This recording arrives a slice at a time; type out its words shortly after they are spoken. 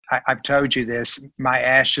I've told you this, my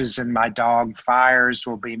ashes and my dog fires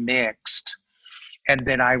will be mixed. And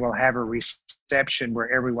then I will have a reception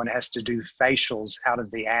where everyone has to do facials out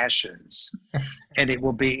of the ashes. And it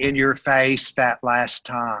will be in your face that last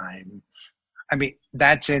time. I mean,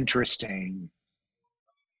 that's interesting.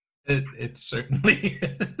 It certainly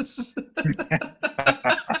is.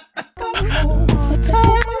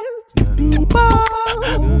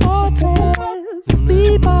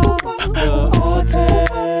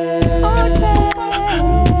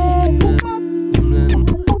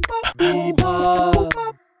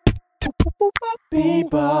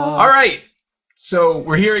 All right, so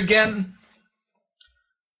we're here again.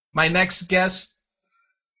 My next guest,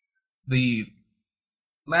 the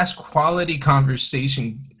last quality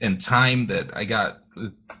conversation and time that I got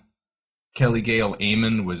with Kelly Gale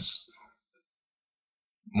Amon was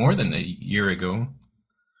more than a year ago.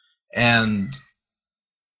 And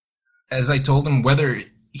as I told him, whether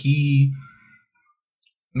he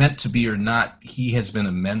meant to be or not, he has been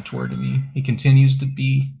a mentor to me. He continues to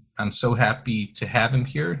be. I'm so happy to have him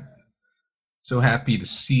here. So happy to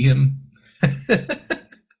see him. And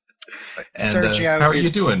Sergio, how are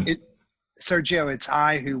you doing? Sergio, it's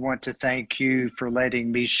I who want to thank you for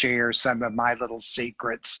letting me share some of my little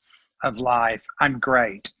secrets of life. I'm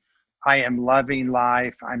great. I am loving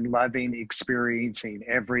life. I'm loving experiencing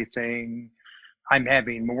everything. I'm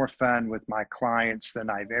having more fun with my clients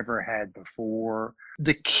than I've ever had before.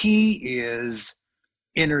 The key is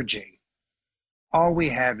energy. All we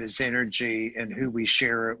have is energy, and who we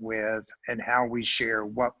share it with and how we share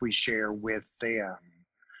what we share with them.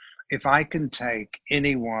 If I can take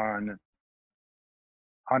anyone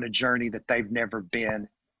on a journey that they've never been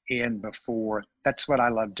in before, that's what I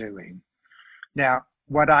love doing. Now,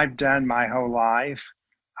 what I've done my whole life,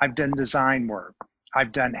 I've done design work.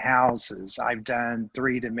 I've done houses. I've done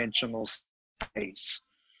three-dimensional space.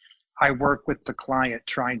 I work with the client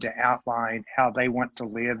trying to outline how they want to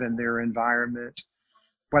live in their environment,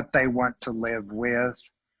 what they want to live with.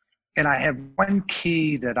 And I have one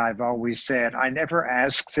key that I've always said. I never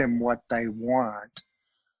ask them what they want.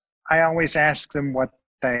 I always ask them what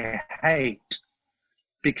they hate.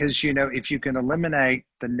 Because, you know, if you can eliminate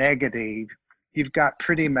the negative, you've got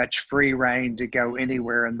pretty much free reign to go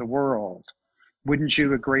anywhere in the world. Wouldn't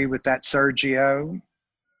you agree with that, Sergio?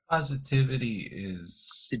 Positivity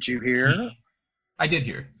is... Did you hear? Key. I did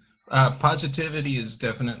hear. Positivity is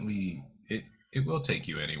definitely, it will take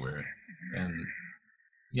you anywhere. And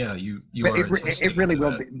yeah, you are it really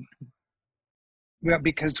will be. Well,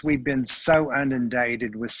 because we've been so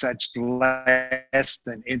inundated with such less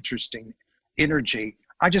than interesting energy.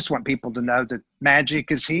 I just want people to know that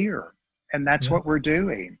magic is here, and that's what we're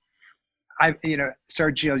doing.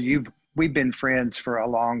 Sergio, we've been friends for a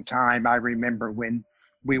long time. I remember when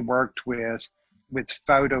we worked with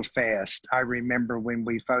PhotoFest. I remember when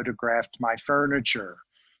we photographed my furniture.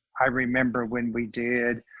 I remember when we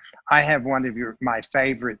did. I have one of my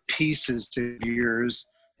favorite pieces of yours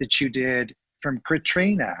that you did from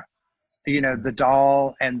Katrina. You know, the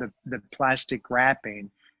doll and the plastic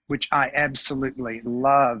wrapping, which I absolutely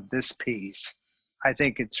love this piece. I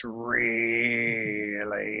think it's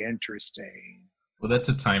really interesting. Well, that's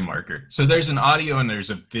a time marker. So there's an audio and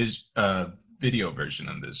there's a video version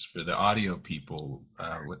of this. For the audio people,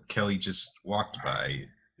 what Kelly just walked by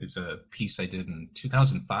is a piece I did in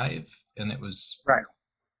 2005, and it was right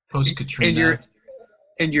post-Katrina.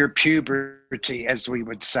 In your puberty, as we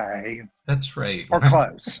would say. That's right. Or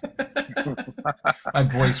close. My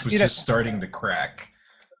voice was just starting to crack.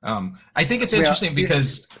 I think it's interesting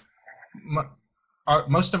because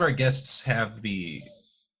most of our guests have the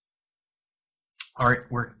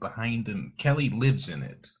artwork behind him. Kelly lives in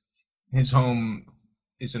it. His home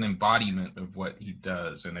is an embodiment of what he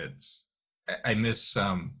does, and I miss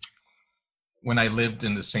when I lived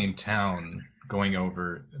in the same town, going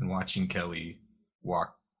over and watching Kelly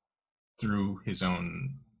walk through his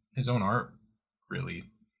own art, really.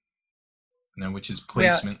 You know, which is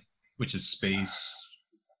placement, which is space.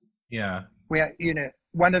 Yeah. Well, you know,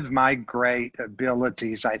 one of my great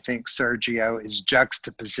abilities, I think, Sergio, is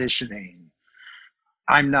juxtapositioning.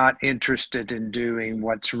 I'm not interested in doing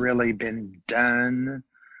what's really been done,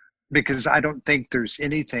 because I don't think there's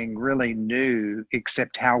anything really new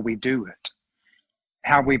except how we do it,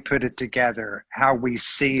 how we put it together, how we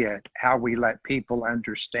see it, how we let people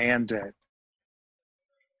understand it,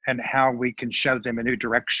 and how we can show them a new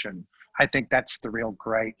direction. I think that's the real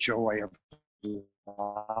great joy of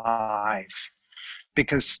life,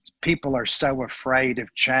 because people are so afraid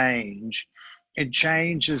of change, and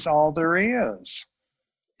change is all there is.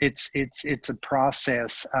 It's a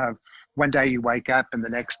process of, One day you wake up, and the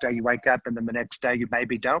next day you wake up, and then the next day you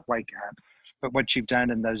maybe don't wake up. But what you've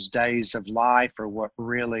done in those days of life are what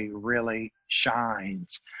really, really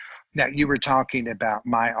shines. Now, you were talking about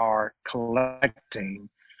my art collecting.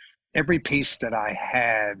 Every piece that I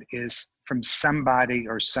have is from somebody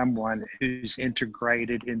or someone who's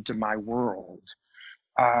integrated into my world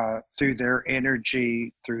through their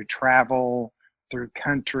energy, through travel, through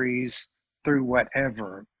countries, through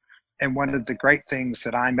whatever. And one of the great things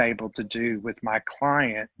that I'm able to do with my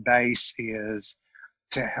client base is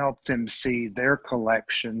to help them see their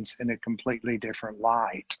collections in a completely different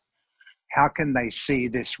light. How can they see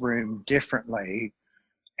this room differently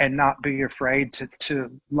and not be afraid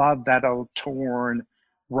to love that old torn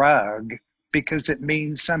rug because it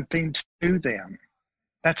means something to them?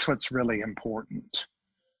 That's what's really important.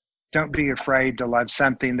 Don't be afraid to love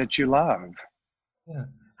something that you love. Yeah.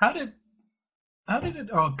 How did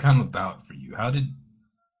it all come about for you? How did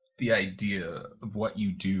the idea of what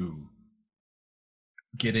you do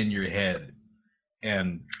get in your head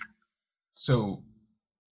and so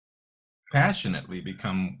passionately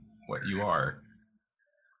become what you are?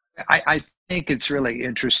 I think it's really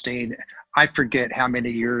interesting. I forget how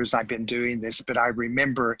many years I've been doing this, but I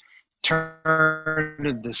remember turn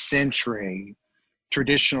of the century,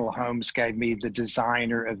 Traditional Homes gave me the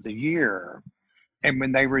designer of the year. And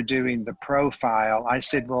when they were doing the profile, I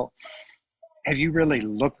said, well, have you really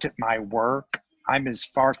looked at my work? I'm as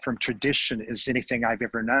far from tradition as anything I've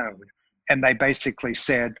ever known. And they basically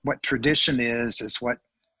said, what tradition is what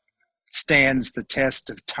stands the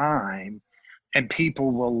test of time. And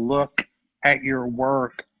people will look at your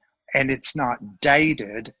work and it's not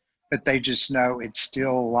dated, but they just know it's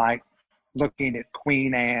still like looking at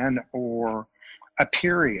Queen Anne or a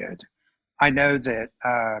period. I know that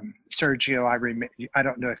Sergio, I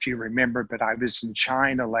don't know if you remember, but I was in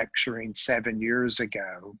China lecturing 7 years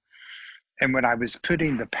ago. And when I was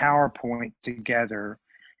putting the PowerPoint together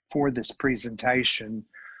for this presentation,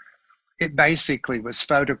 it basically was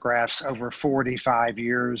photographs over 45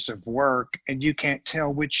 years of work, and you can't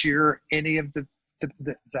tell which year any of the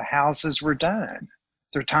houses were done.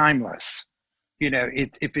 They're timeless. You know,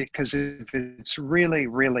 because if it's really,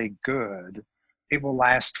 really good, it will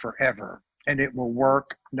last forever. And it will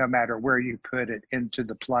work no matter where you put it into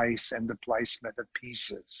the place and the placement of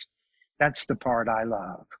pieces. That's the part I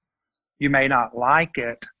love. You may not like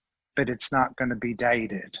it, but it's not going to be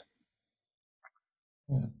dated.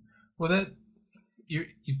 Yeah. Well, that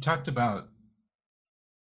you've talked about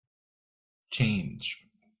change.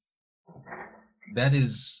 That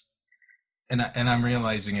is, and I'm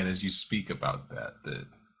realizing it as you speak about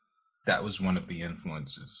that was one of the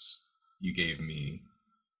influences you gave me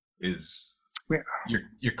is Yeah.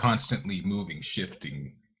 you're constantly moving,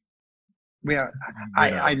 shifting. Yeah,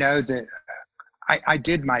 I know that I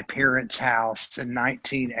did my parents' house in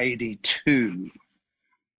 1982,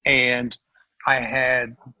 and I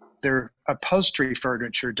had their upholstery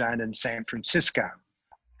furniture done in San Francisco.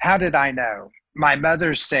 How did I know? My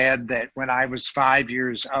mother said that when I was 5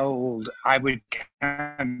 years old, I would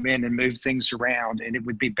come in and move things around, and it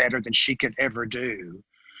would be better than she could ever do.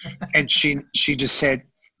 And she just said,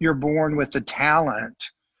 "You're born with a talent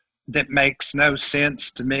that makes no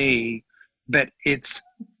sense to me, but it's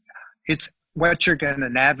what you're going to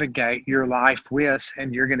navigate your life with,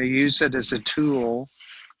 and you're going to use it as a tool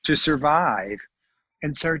to survive."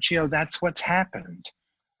 And Sergio, that's what's happened.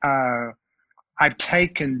 Uh, I've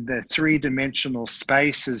taken the three-dimensional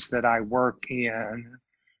spaces that I work in,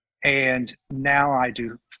 and now I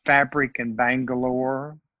do fabric in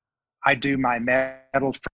Bangalore. I do my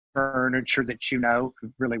metal furniture that you know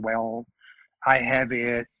really well. I have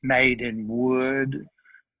it made in wood.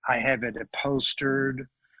 I have it upholstered.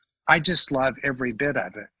 I just love every bit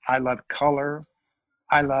of it. I love color.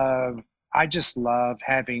 I love, I just love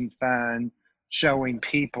having fun showing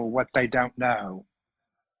people what they don't know.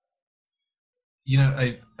 You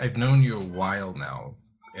know, I've known you a while now,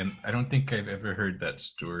 and I don't think I've ever heard that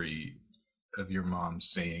story of your mom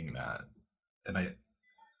saying that. And I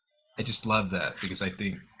just love that because I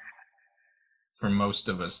think for most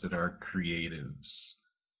of us that are creatives,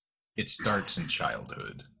 it starts in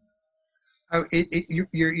childhood. Oh,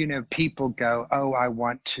 you know, people go, oh, I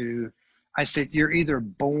want to. I said, you're either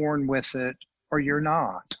born with it or you're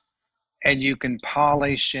not. And you can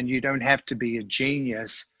polish and you don't have to be a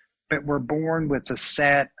genius, but we're born with a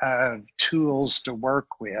set of tools to work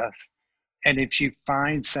with. And if you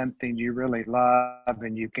find something you really love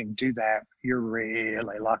and you can do that, you're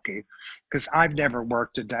really lucky. Because I've never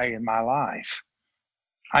worked a day in my life.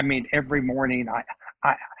 I mean, every morning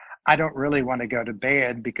I, I don't really want to go to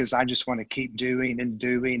bed because I just want to keep doing and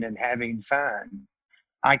doing and having fun.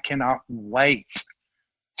 I cannot wait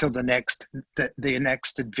till the next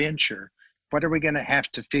adventure. What are we going to have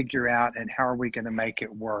to figure out, and how are we going to make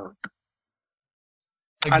it work?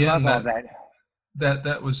 I Again, love all that.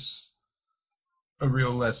 that was a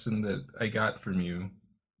real lesson that I got from you.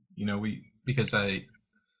 You know, because I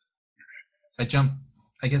jumped.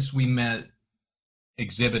 I guess we met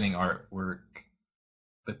exhibiting artwork,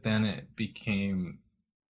 but then it became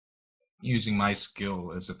using my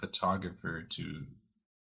skill as a photographer to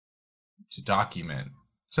document,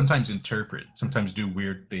 sometimes interpret, sometimes do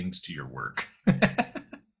weird things to your work.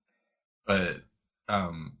 But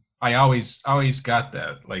I always got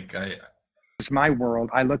that. Like It's my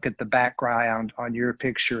world. I look at the background on your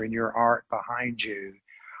picture and your art behind you.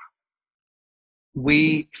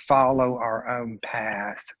 We follow our own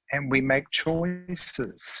path and we make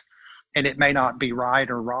choices. And it may not be right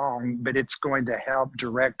or wrong, but it's going to help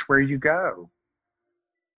direct where you go.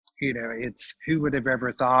 You know, it's who would have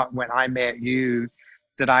ever thought when I met you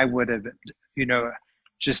that I would have, you know,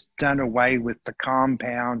 just done away with the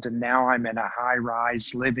compound and now I'm in a high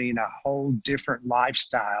rise living a whole different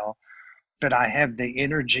lifestyle, but I have the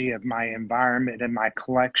energy of my environment and my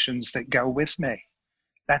collections that go with me.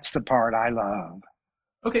 That's the part I love.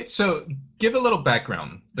 Okay, so give a little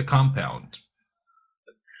background, the compound,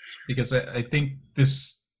 because I think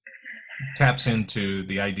this taps into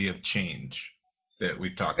the idea of change that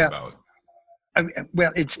we've talked about.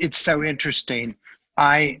 Well, it's so interesting.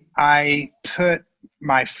 I put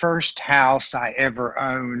my first house I ever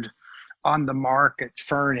owned on the market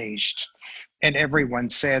furnished, and everyone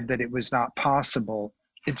said that it was not possible.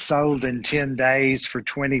 It sold in 10 days for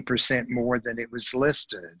 20% more than it was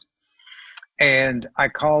listed. And I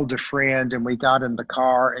called a friend and we got in the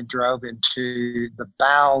car and drove into the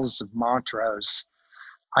bowels of Montrose.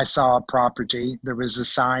 I saw a property. There was a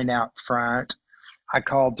sign out front. I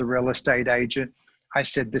called the real estate agent. I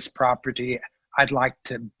said, this property, I'd like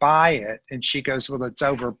to buy it. And she goes, well, it's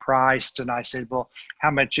overpriced. And I said, well,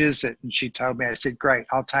 how much is it? And she told me. I said, great,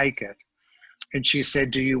 I'll take it. And she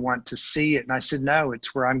said, do you want to see it? And I said, no,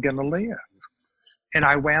 it's where I'm going to live. And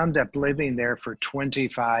I wound up living there for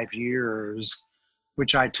 25 years,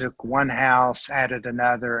 which I took one house, added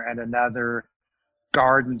another and another,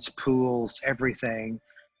 gardens, pools, everything.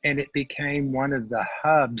 And it became one of the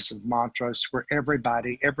hubs of Montrose where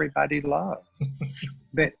everybody loved.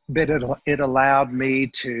 but it allowed me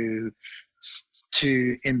to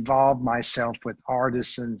involve myself with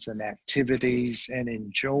artisans and activities and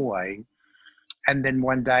enjoy. And then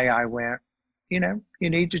one day I went, you know, you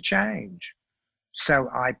need to change. So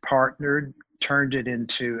I partnered, turned it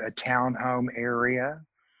into a townhome area,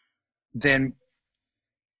 then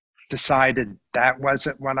decided that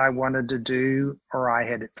wasn't what I wanted to do, or I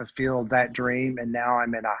had fulfilled that dream. And now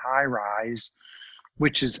I'm in a high rise,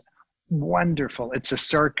 which is wonderful. It's a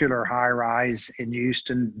circular high rise in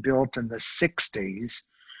Houston, built in the 60s.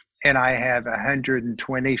 And I have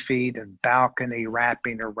 120 feet of balcony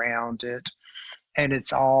wrapping around it. And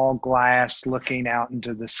it's all glass looking out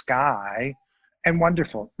into the sky, and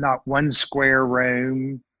wonderful. Not one square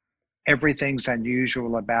room. Everything's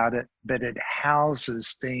unusual about it, but it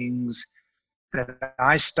houses things that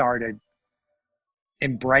I started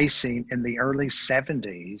embracing in the early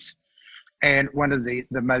 70s. And one of the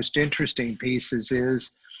most interesting pieces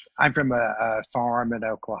is I'm from a farm in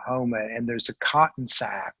Oklahoma, and there's a cotton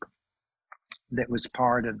sack that was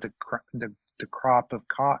part of the crop of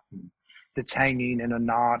cotton that's hanging in a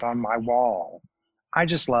knot on my wall. I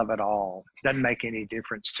just love it all. It doesn't make any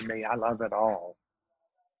difference to me. I love it all.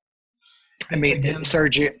 I mean, again,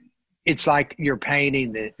 Sergio, it's like you're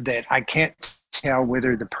painting that I can't tell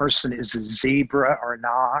whether the person is a zebra or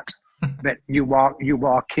not, but you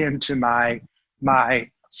walk into my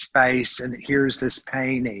space and here's this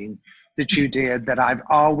painting that you did that I've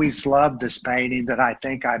always loved, this painting that I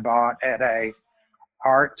think I bought at a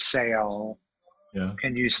art sale. Yeah.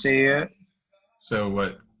 Can you see it? So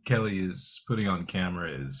what Kelly is putting on camera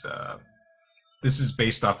is this is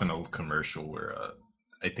based off an old commercial where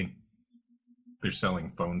I think they're selling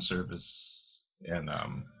phone service, and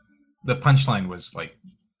the punchline was like,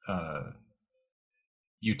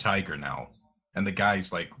 "You tiger now," and the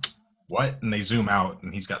guy's like, "What?" And they zoom out,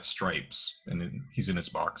 and he's got stripes, and he's in his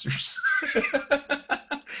boxers,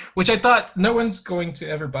 which I thought no one's going to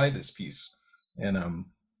ever buy this piece, and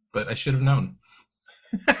but I should have known.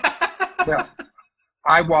 Well,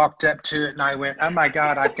 I walked up to it and I went, "Oh my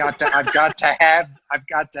God, I've got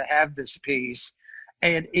to have this piece."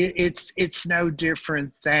 And it's no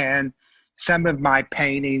different than some of my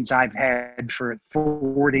paintings I've had for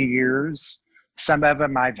 40 years. Some of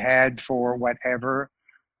them I've had for whatever.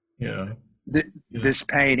 Yeah. This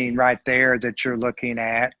painting right there that you're looking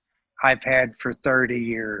at, I've had for 30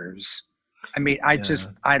 years. I mean,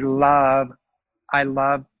 I love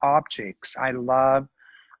objects. I love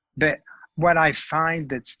that. What I find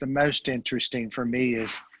that's the most interesting for me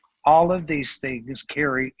is all of these things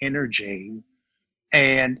carry energy,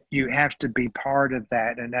 and you have to be part of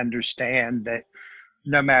that and understand that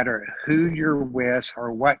no matter who you're with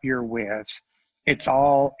or what you're with, it's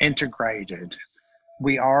all integrated.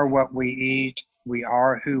 We are what we eat, we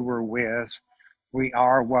are who we're with, we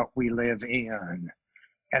are what we live in.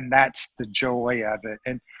 And that's the joy of it.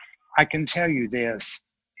 And I can tell you this,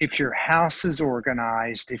 if your house is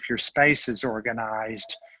organized, if your space is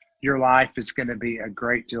organized, your life is going to be a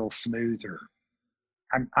great deal smoother.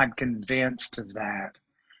 I'm convinced of that.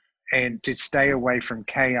 And to stay away from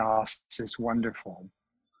chaos is wonderful.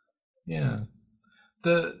 Yeah.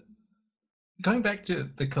 The going back to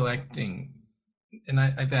the collecting, and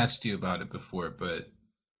I've asked you about it before, but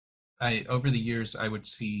I over the years I would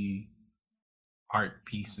see art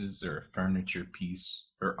pieces or a furniture piece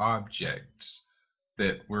or objects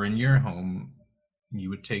that were in your home, and you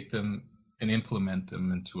would take them and implement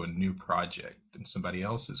them into a new project in somebody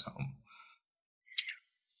else's home.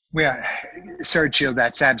 Well, Sergio,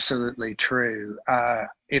 that's absolutely true.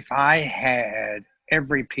 If I had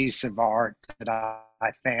every piece of art that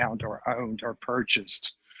I found or owned or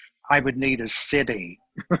purchased, I would need a city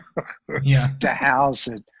to house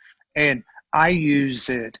it. And I use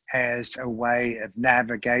it as a way of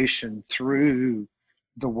navigation through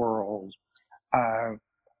the world.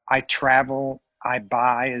 I travel, I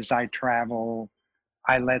buy as I travel.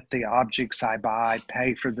 I let the objects I buy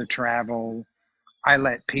pay for the travel. I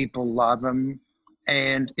let people love them.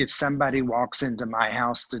 And if somebody walks into my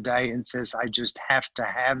house today and says, I just have to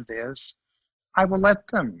have this, I will let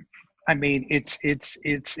them. I mean,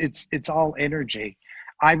 it's all energy.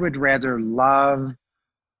 I would rather love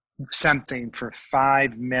something for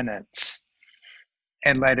 5 minutes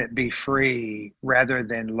and let it be free rather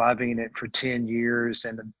than loving it for 10 years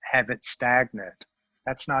and have it stagnant.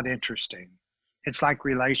 That's not interesting. It's like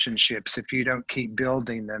relationships. If you don't keep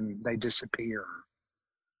building them, they disappear.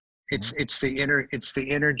 It's the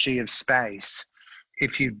energy of space.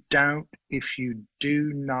 If you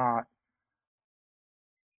do not,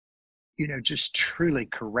 just truly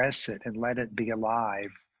caress it and let it be alive,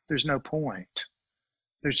 there's no point.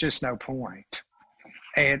 There's just no point.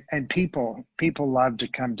 And people love to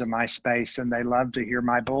come to my space and they love to hear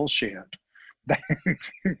my bullshit.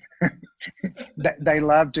 They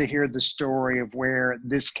love to hear the story of where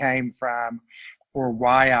this came from or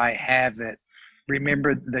why I have it.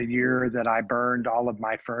 Remember the year that I burned all of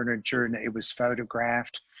my furniture and it was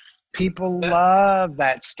photographed? People love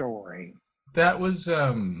that story. That was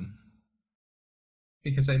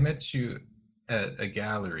because I met you at a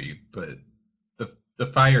gallery, but the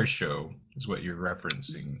fire show is what you're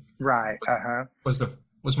referencing. Right.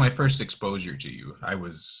 Was my first exposure to you. I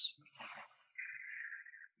was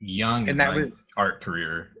young in my art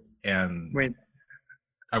career, and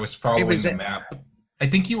I was following the map. I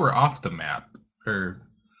think you were off the map for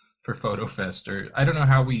PhotoFest, or I don't know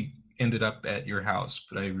how we ended up at your house,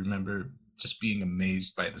 but I remember just being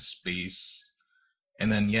amazed by the space.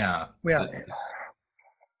 And then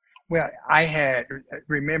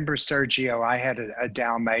remember, Sergio, I had a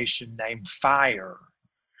Dalmatian named Fire.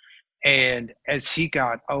 And as he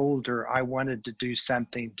got older, I wanted to do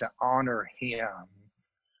something to honor him.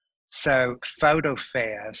 So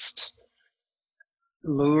PhotoFest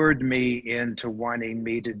lured me into wanting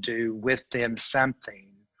me to do with them something.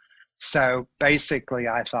 So basically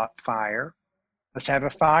I thought, fire, let's have a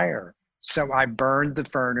fire. So I burned the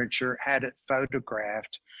furniture, had it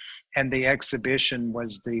photographed, and the exhibition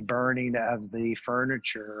was the burning of the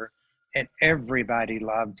furniture, and everybody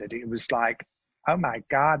loved it. It was like, oh my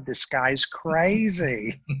God, this guy's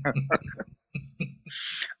crazy.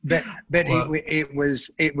 but well,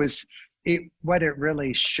 what it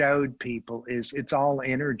really showed people is it's all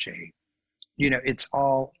energy. It's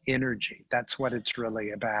all energy. That's what it's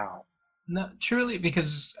really about. No, truly,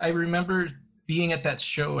 because I remember being at that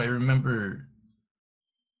show. I remember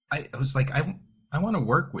I was like, I want to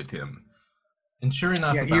work with him. And sure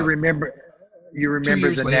enough, yeah, you remember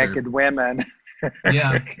the later, naked women.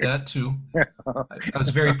 Yeah, that too. I was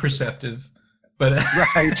very perceptive, but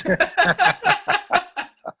right.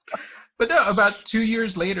 But no, about 2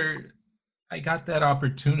 years later, I got that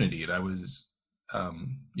opportunity, and I was.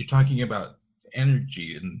 You're talking about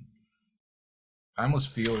energy, and I almost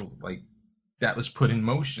feel like that was put in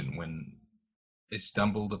motion when I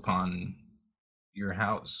stumbled upon your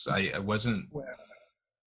house. I wasn't.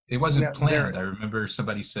 It wasn't planned. I remember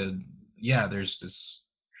somebody said, "Yeah, there's this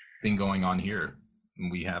thing going on here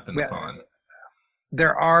we happen Well, upon.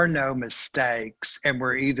 there are no mistakes, and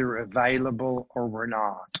we're either available or we're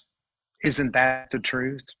not. Isn't that the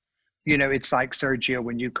truth? You know, it's like Sergio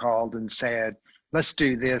when you called and said, let's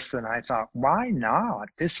do this. And I thought, why not?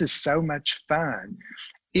 This is so much fun.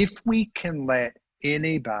 If we can let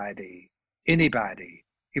anybody,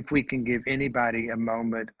 if we can give anybody a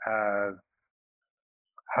moment of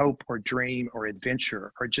hope or dream or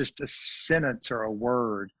adventure or just a sentence or a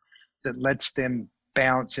word that lets them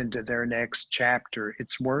bounce into their next chapter,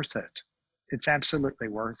 it's worth it. It's absolutely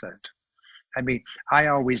worth it. I mean, I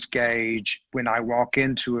always gauge when I walk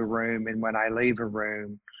into a room and when I leave a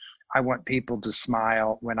room, I want people to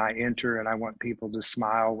smile when I enter and I want people to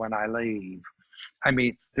smile when I leave. I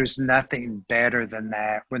mean, there's nothing better than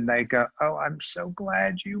that when they go, oh, I'm so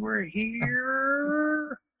glad you were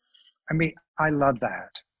here. I mean, I love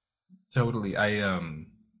that. Totally.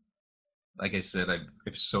 Like I said,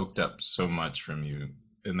 I've soaked up so much from you,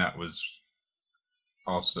 and that was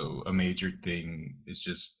also a major thing, is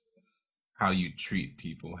just how you treat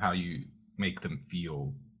people, how you make them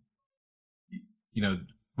feel. You know,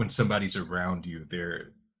 when somebody's around you,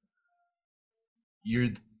 you're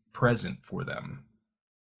present for them.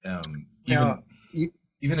 Now,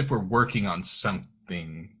 Even if we're working on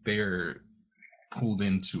something, they're pulled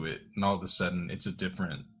into it, and all of a sudden it's a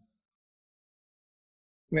different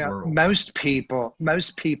well, world. most people,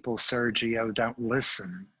 Sergio, don't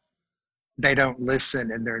listen. They don't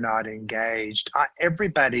listen and they're not engaged.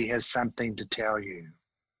 Everybody has something to tell you.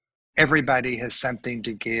 Everybody has something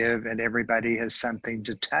to give and everybody has something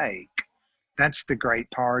to take. That's the great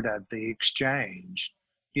part of the exchange.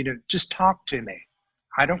 You know, just talk to me.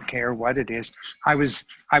 I don't care what it is. I was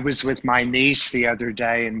with my niece the other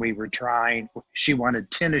day and we were trying, she wanted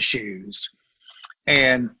tennis shoes.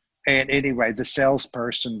 And anyway, the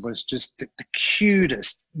salesperson was just the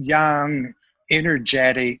cutest, young,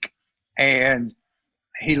 energetic, and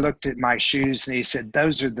he looked at my shoes and he said,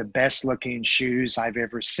 those are the best looking shoes I've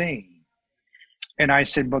ever seen. And I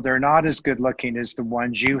said, well, they're not as good looking as the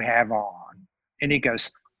ones you have on. And he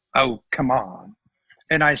goes, oh, come on.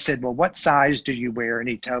 And I said, well, what size do you wear? And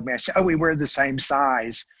he told me. I said, oh, we wear the same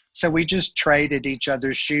size. So we just traded each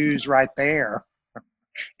other's shoes right there.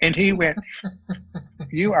 And he went,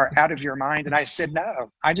 you are out of your mind. And I said,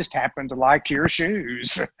 no, I just happen to like your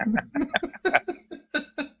shoes.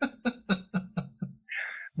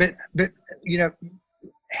 but you know,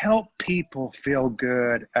 help people feel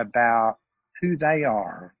good about who they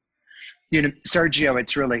are. You know, Sergio,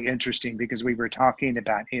 it's really interesting because we were talking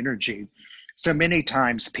about energy. So many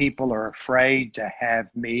times people are afraid to have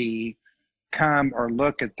me come or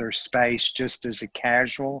look at their space just as a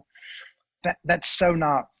casual. That's so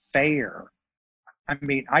not fair. I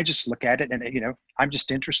mean, I just look at it and, you know, I'm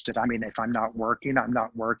just interested. I mean, if I'm not working, I'm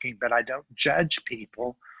not working, but I don't judge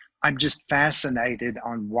people. I'm just fascinated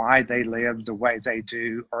on why they live the way they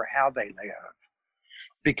do or how they live.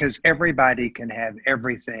 Because everybody can have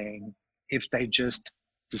everything if they just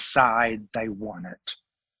decide they want it.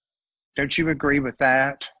 Don't you agree with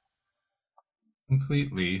that?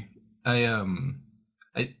 Completely.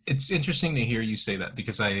 It's interesting to hear you say that,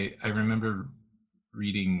 because I remember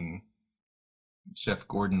reading Chef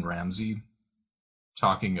Gordon Ramsay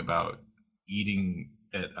talking about eating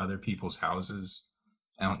at other people's houses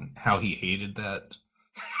and how he hated that.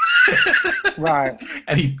 Right.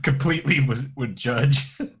 And he completely would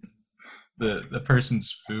judge the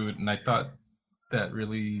person's food, and I thought that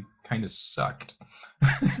really kind of sucked.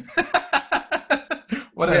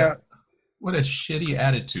 what a Well, what a shitty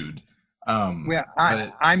attitude. well,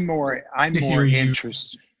 But I'm to hear more you,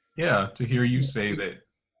 interested. yeah, to hear you say that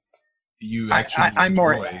you I, actually I'm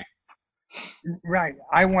more enjoy. right.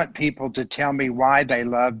 I want people to tell me why they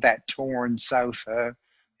love that torn sofa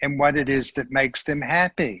and what it is that makes them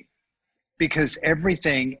happy. Because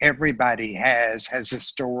everything everybody has a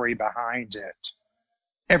story behind it.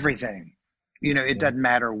 Everything. You know, it Yeah. doesn't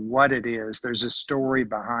matter what it is. There's a story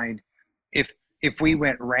behind. If if we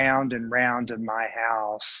went round and round in my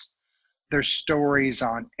house, there's stories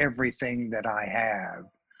on everything that I have.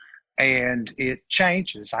 And it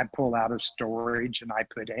changes. I pull out of storage and I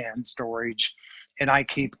put in storage and I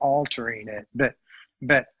keep altering it.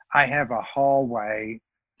 But I have a hallway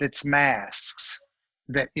that's masks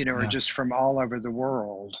that, you know, are Yeah. just from all over the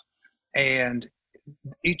world. And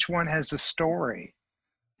each one has a story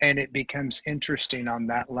and it becomes interesting on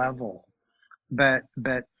that level. But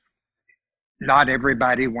not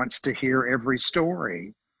everybody wants to hear every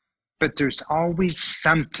story. But there's always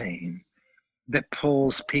something that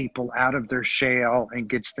pulls people out of their shell and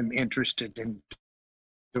gets them interested in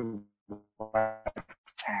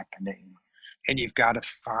what's happening. and you've got to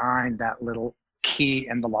find that little key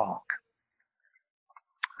in the lock.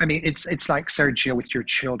 I mean, it's like, Sergio, with your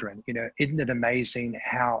children. Isn't it amazing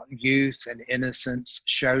how youth and innocence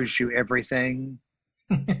shows you everything?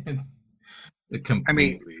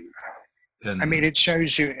 Completely. I mean, it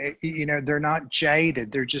shows you, they're not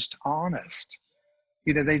jaded. They're just honest.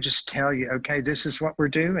 They just tell you, okay, this is what we're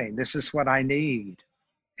doing. This is what I need.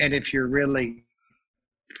 And if you're really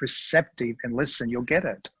perceptive and listen, you'll get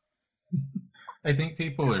it. I think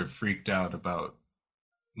people are freaked out about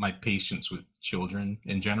my patience with children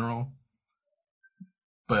in general,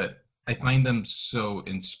 but I find them so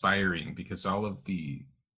inspiring because all of the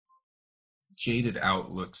jaded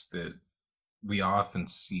outlooks that we often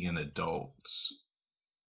see in adults,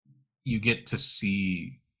 you get to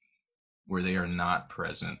see where they are not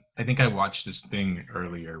present. I think I watched this thing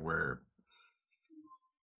earlier where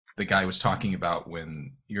the guy was talking about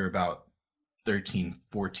when you're about 13,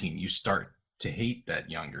 14, you start to hate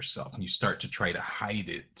that younger self and you start to try to hide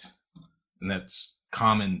it. And that's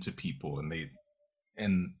common to people.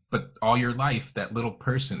 But all your life, that little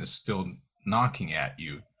person is still knocking at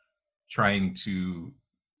you, trying to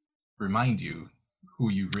remind you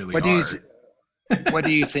who you really are. What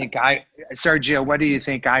do you think Sergio, what do you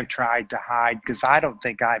think I've tried to hide? Because I don't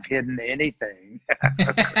think I've hidden anything.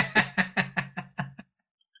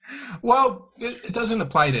 Well, it doesn't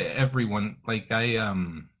apply to everyone. Like I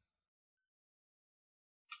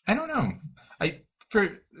don't know.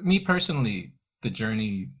 For me personally, the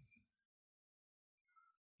journey,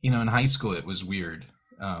 in high school, it was weird.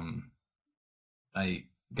 I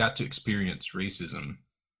got to experience racism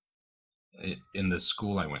in the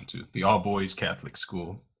school I went to, the all-boys Catholic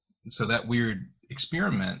school. So that weird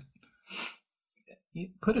experiment,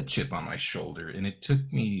 it put a chip on my shoulder, and it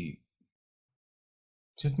took me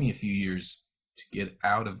a few years to get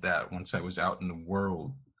out of that once I was out in the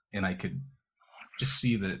world, and I could just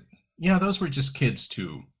see that, those were just kids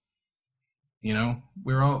too.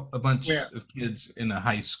 We're all a bunch of kids in a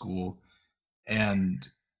high school,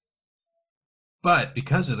 but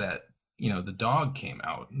because of that, the dog came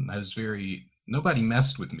out, and nobody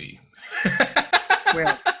messed with me.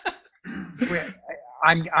 well,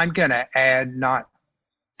 I'm going to add, not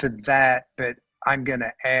to that, but I'm going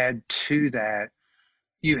to add to that.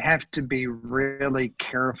 You have to be really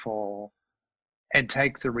careful and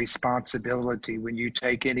take the responsibility when you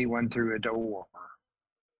take anyone through a door.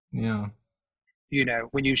 Yeah.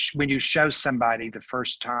 When you show somebody the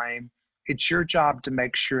first time, it's your job to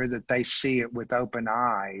make sure that they see it with open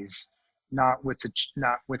eyes, not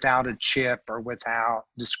without a chip or without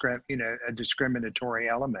a discriminatory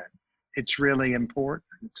element. It's really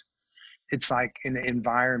important. It's like in the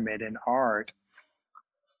environment in art.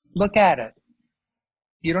 Look at it.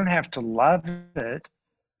 You don't have to love it,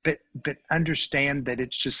 but understand that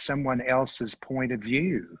it's just someone else's point of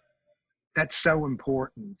view. That's so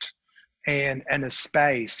important. And a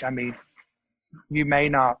space. I mean, you may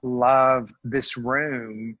not love this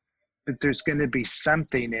room, but there's going to be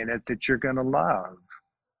something in it that you're going to love.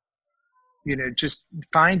 Just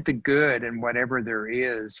find the good in whatever there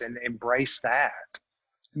is and embrace that.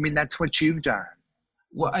 I mean, that's what you've done.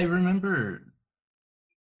 Well, I remember,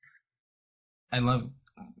 I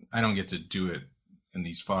don't get to do it in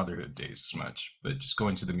these fatherhood days as much, but just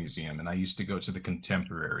going to the museum. And I used to go to the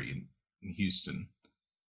Contemporary in Houston.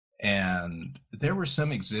 And there were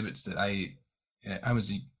some exhibits that I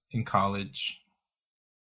was in college,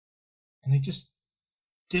 and they just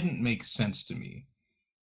didn't make sense to me.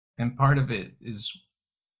 And part of it is,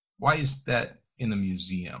 why is that in a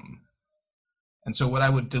museum? And so what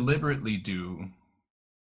I would deliberately do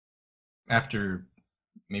after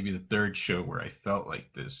maybe the third show where I felt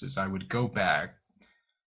like this is I would go back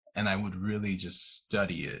and I would really just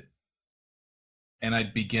study it. And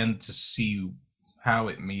I'd begin to see how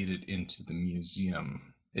it made it into the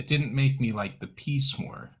museum. It didn't make me like the piece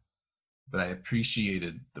more, but I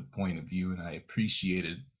appreciated the point of view, and I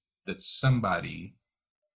appreciated that somebody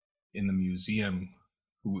in the museum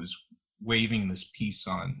who was waving this piece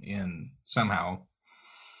in somehow,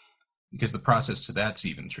 because the process to that's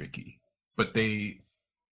even tricky, but they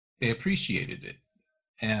appreciated it,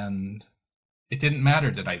 and it didn't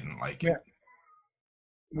matter that I didn't like it.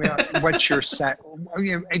 Well, what you're saying,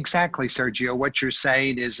 exactly, Sergio, what you're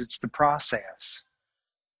saying is it's the process.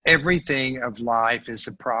 Everything of life is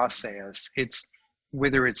a process. It's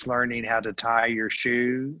whether it's learning how to tie your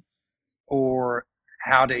shoe or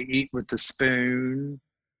how to eat with the spoon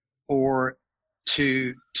or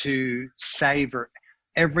to savor.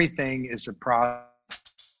 Everything is a process,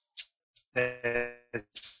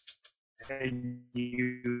 and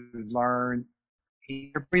you learn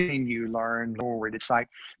everything you learn forward. It's like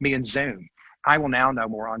me and Zoom. I will now know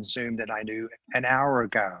more on Zoom than I knew an hour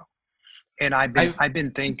ago. And I I've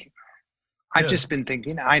been thinking, I've yeah. just been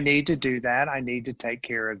thinking, I need to do that. I need to take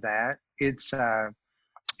care of that. It's,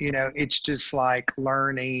 it's just like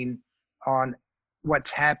learning on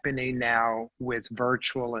what's happening now with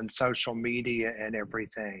virtual and social media and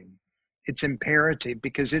everything. It's imperative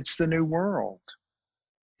because it's the new world.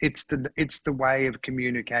 It's the way of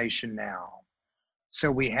communication now. So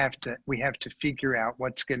we have to figure out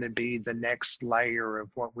what's going to be the next layer of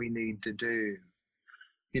what we need to do.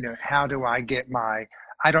 How do I get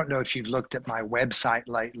I don't know if you've looked at my website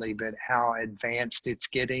lately, but how advanced it's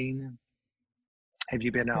getting. Have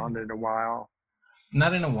you been on it a while?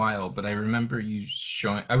 Not in a while, but I remember you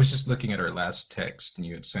showing. I was just looking at our last text, and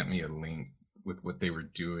you had sent me a link with what they were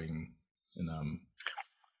doing, and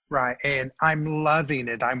Right. And I'm loving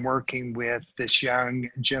it. I'm working with this young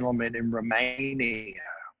gentleman in Romania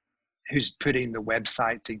who's putting the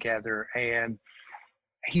website together. And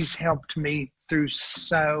he's helped me through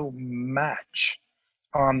so much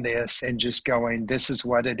on this and just going, this is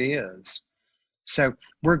what it is. So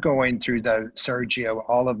we're going through, though, Sergio,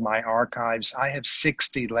 all of my archives. I have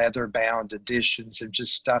 60 leather bound editions of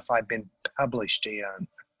just stuff I've been published in,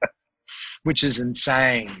 which is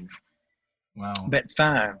insane, wow. but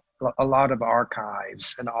fun. A lot of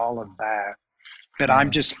archives and all of that. But I'm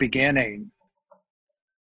Yeah. just beginning.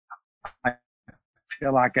 I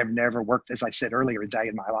feel like I've never worked, as I said earlier, a day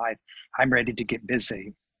in my life. I'm ready to get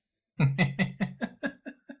busy.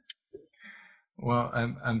 Well,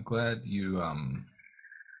 I'm glad you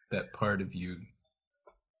that part of you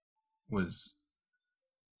was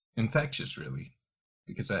infectious, really,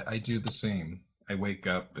 because I do the same. I wake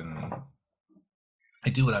up and I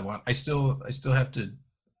do what I want. I still have to,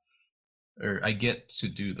 or I get to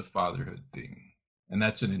do the fatherhood thing, and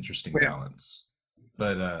that's an interesting Well, balance.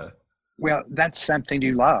 But well, that's something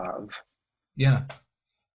you love. yeah,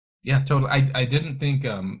 yeah, totally. I didn't think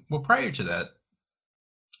well, prior to that,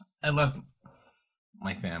 I loved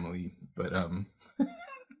my family, but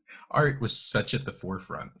art was such at the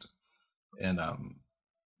forefront, and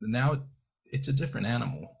now it's a different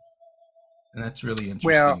animal, and that's really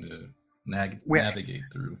Well, interesting to well, navigate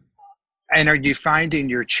through. and are you finding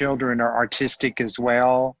your children are artistic as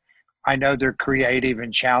well? I know they're creative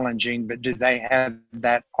and challenging, but do they have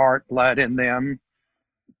that art blood in them?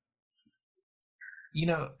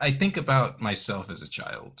 I think about myself as a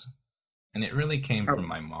child, and it really came from Oh,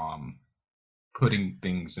 my mom putting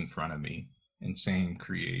things in front of me and saying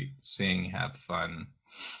create, saying have fun.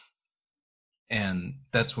 And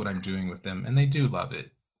that's what I'm doing with them. And they do love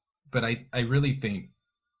it. But I really think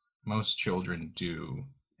most children do,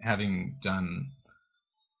 having done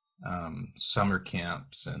summer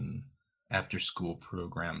camps and after school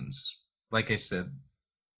programs. Like I said,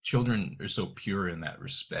 children are so pure in that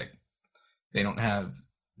respect. They don't have,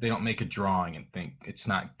 they don't make a drawing and think it's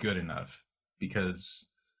not good enough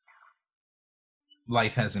because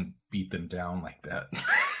life hasn't beat them down like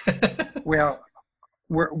that. well,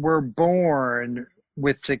 we're born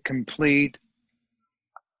with the complete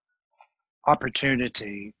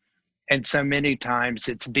opportunity, and so many times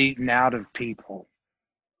it's beaten out of people.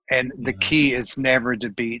 And the Yeah. key is never to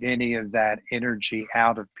beat any of that energy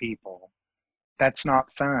out of people. That's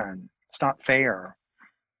not fun. It's not fair.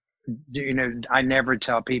 I never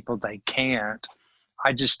tell people they can't.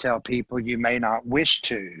 I just tell people you may not wish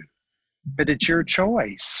to, but it's your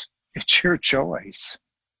choice. It's your choice.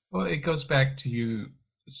 Well, it goes back to you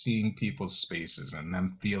seeing people's spaces and them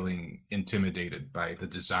feeling intimidated by the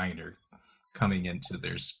designer coming into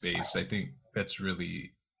their space. I think that's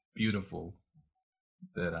really beautiful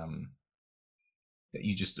that that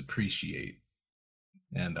you just appreciate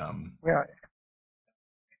and Well,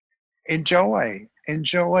 enjoy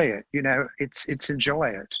it. It's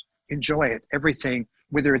enjoy it. Everything,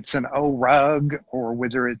 whether it's an old rug or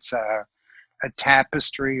whether it's a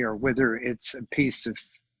tapestry or whether it's a piece of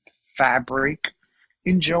fabric,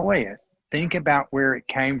 enjoy it. Think about where it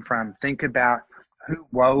came from. Think about who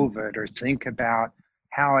wove it, or think about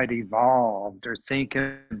how it evolved, or think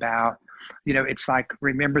about, it's like,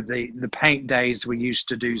 remember the paint days we used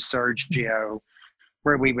to do, Sergio,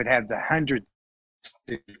 where we would have the hundreds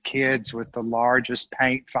of kids with the largest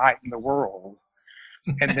paint fight in the world.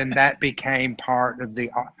 And then that became part of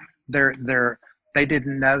their they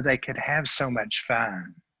didn't know they could have so much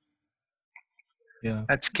fun. yeah.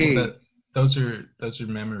 That's Well, key. those are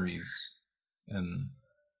memories, and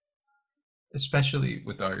especially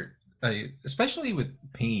with art, especially with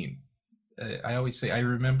paint. I always say I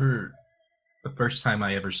remember the first time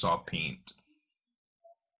I ever saw paint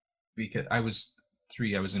because I was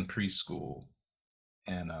 3. I was in preschool,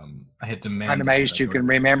 and I had demanded. I'm amazed you can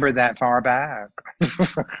remember that far back.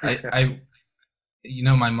 I,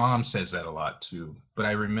 my mom says that a lot too, but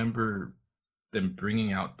I remember them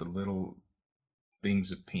bringing out the little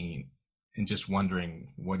things of paint and just wondering,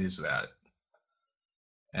 what is that?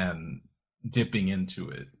 And dipping into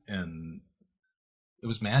it, and it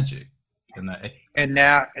was magic. And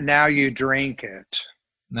now you drink it.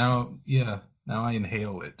 Now I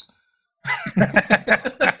inhale it.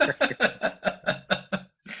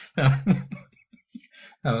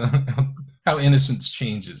 How innocence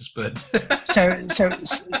changes, but so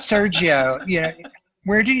Sergio,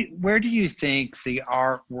 where do you think the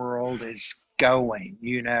art world is going?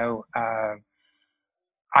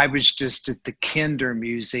 I was just at the Kinder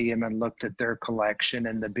Museum and looked at their collection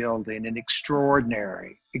in the building, and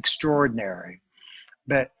extraordinary.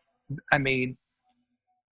 But I mean,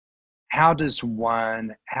 how does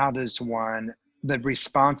one, the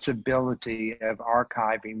responsibility of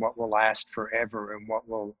archiving what will last forever and what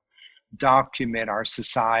will document our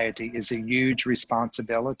society is a huge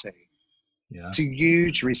responsibility. Yeah. It's a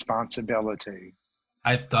huge responsibility.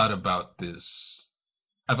 I've thought about this.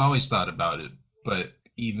 I've always thought about it, but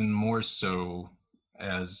even more so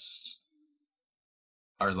as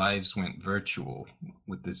our lives went virtual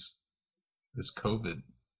with this COVID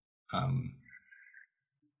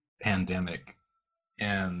pandemic,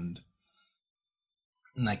 and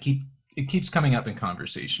it keeps coming up in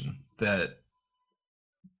conversation that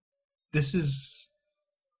this is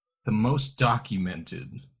the most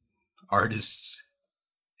documented artists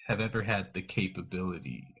have ever had the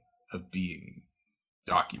capability of being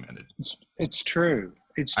documented. It's true.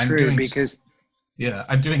 It's true because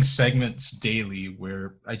I'm doing segments daily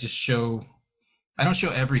where I don't show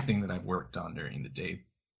everything that I've worked on during the day,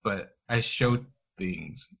 but I show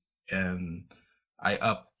things and I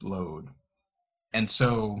upload. And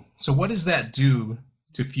so what does that do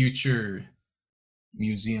to future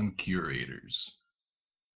museum curators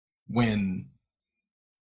when,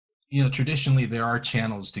 traditionally there are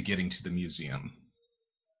channels to getting to the museum?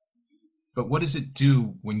 But what does it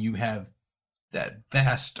do when you have that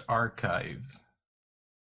vast archive?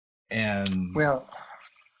 And well,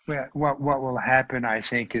 what will happen, I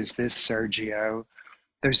think, is this, Sergio.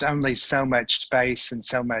 There's only so much space and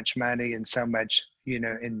so much money and so much,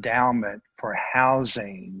 endowment for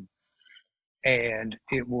housing, and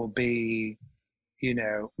it will be,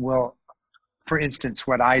 for instance,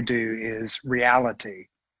 what I do is reality.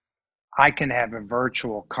 I can have a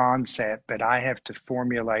virtual concept, but I have to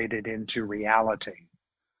formulate it into reality.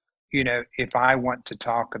 If I want to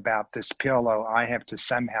talk about this pillow, I have to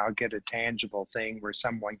somehow get a tangible thing where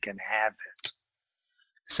someone can have it.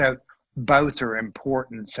 So both are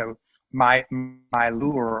important. So my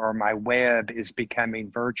lure or my web is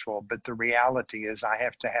becoming virtual, but the reality is I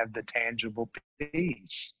have to have the tangible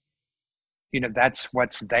piece. That's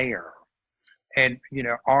what's there. And,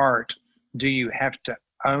 art, do you have to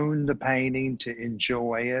own the painting to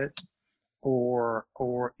enjoy it? Or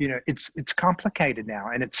it's complicated now,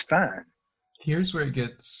 and it's fun. Here's where it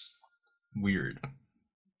gets weird.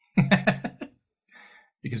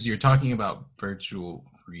 Because you're talking about virtual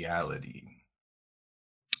reality.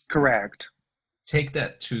 Correct. Take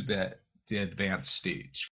that to the advanced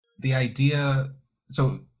stage. The idea,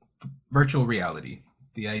 virtual reality,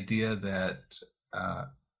 the idea that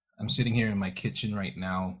I'm sitting here in my kitchen right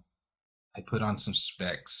now, I put on some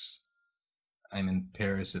specs, I'm in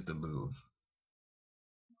Paris at the Louvre.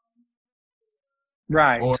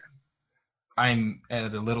 Right. Or I'm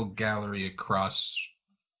at a little gallery across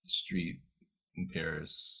the street in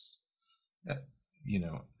Paris, in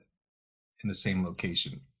the same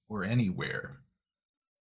location or anywhere.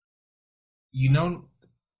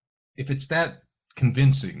 If it's that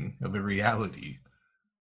convincing of a reality,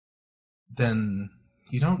 then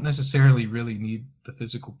you don't necessarily really need the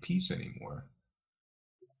physical piece anymore.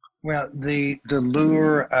 Well, the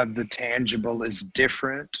lure of the tangible is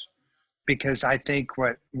different, because I think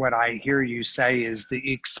what I hear you say is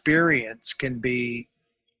the experience can be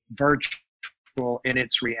virtual in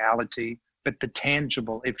its reality, but the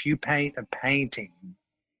tangible, if you paint a painting,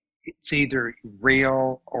 it's either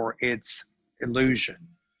real or it's illusion.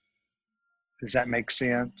 Does that make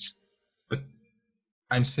sense? But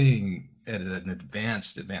I'm saying at an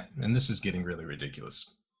advanced, and this is getting really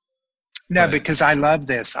ridiculous. No, because I love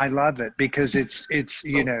this. I love it because it's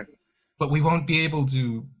But we won't be able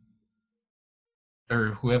to, or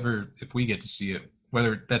whoever, if we get to see it,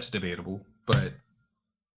 whether that's debatable, but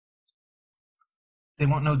they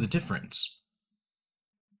won't know the difference.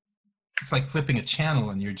 It's like flipping a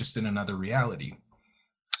channel and you're just in another reality.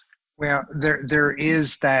 Well, there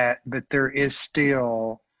is that, but there is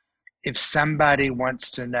still if somebody wants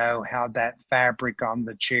to know how that fabric on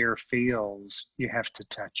the chair feels, you have to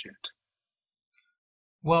touch it.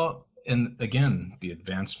 Well, and again, the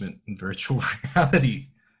advancement in virtual reality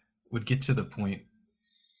would get to the point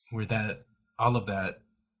where that all of that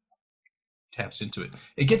taps into it.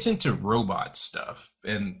 It gets into robot stuff,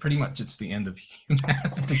 and pretty much it's the end of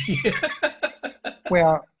humanity.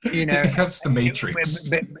 Well, It becomes the Matrix.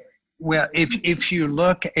 Well, if you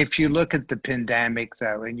look at the pandemic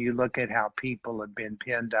though, and you look at how people have been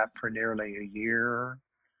pinned up for nearly a year,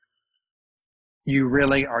 you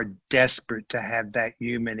really are desperate to have that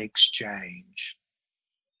human exchange.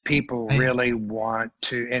 People really want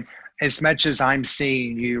to, and as much as I'm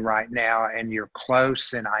seeing you right now and you're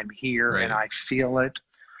close and I'm here and I feel it,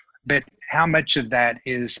 but how much of that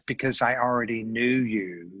is because I already knew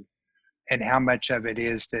you, and how much of it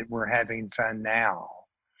is that we're having fun now?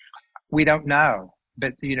 We don't know,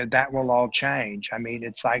 but that will all change. I mean,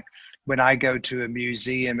 it's like when I go to a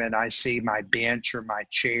museum and I see my bench or my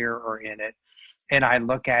chair or in it, and I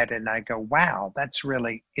look at it and I go, wow, that's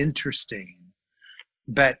really interesting.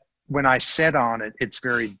 But when I sit on it, it's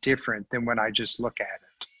very different than when I just look at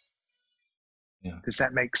it. Yeah. Does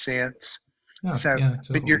that make sense? Yeah, so, yeah,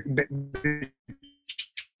 totally. but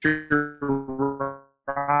you're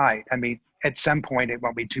right. I mean, at some point, it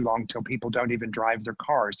won't be too long till people don't even drive their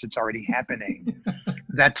cars. It's already happening.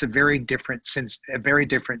 That's a very different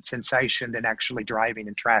sensation than actually driving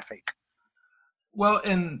in traffic. Well,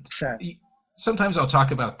 and sometimes I'll talk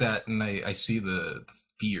about that, and I see the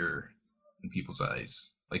fear in people's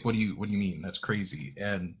eyes. Like, what do you mean? That's crazy.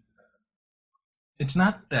 And it's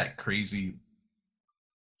not that crazy.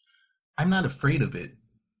 I'm not afraid of it.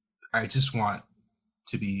 I just want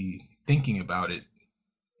to be thinking about it,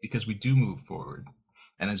 because we do move forward.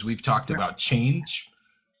 And as we've talked about change,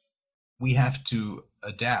 we have to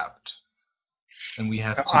adapt, and we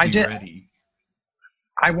have to be ready.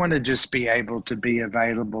 I want to just be able to be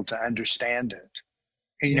available to understand it,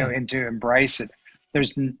 and to embrace it.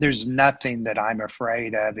 There's nothing that I'm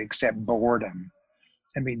afraid of except boredom.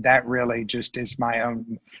 I mean, that really just is my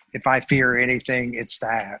own. If I fear anything, it's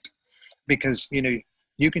that. Because,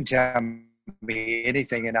 you can tell me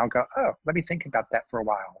anything and I'll go, oh, let me think about that for a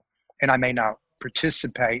while. And I may not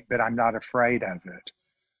participate, but I'm not afraid of it.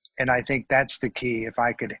 And I think that's the key. If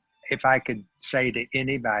I could say to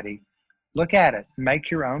anybody, look at it, make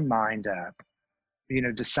your own mind up,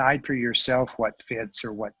 decide for yourself what fits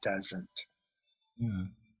or what doesn't. Yeah.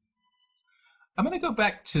 I'm going to go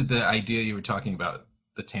back to the idea you were talking about,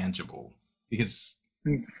 the tangible, because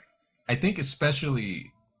I think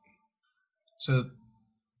especially, so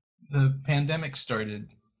the pandemic started,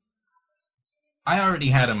 I already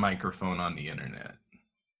had a microphone on the internet,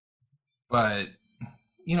 but,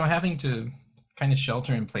 having to kind of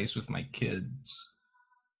shelter in place with my kids,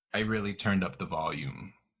 I really turned up the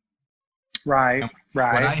volume. Right.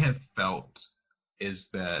 What I have felt is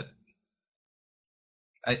that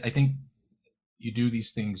I think you do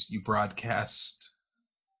these things, you broadcast,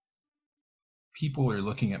 people are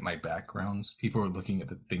looking at my backgrounds, people are looking at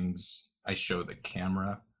the things I show the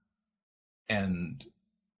camera, and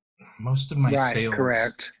most of my sales,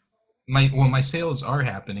 correct. My sales are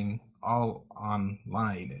happening all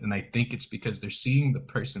online, and I think it's because they're seeing the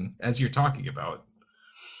person, as you're talking about.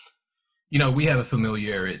 We have a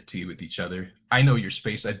familiarity with each other. I know your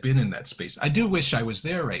space. I've been in that space. I do wish I was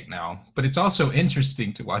there right now, but it's also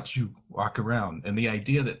interesting to watch you walk around, and the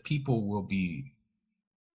idea that people will be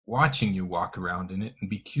watching you walk around in it and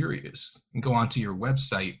be curious and go onto your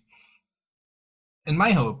website. And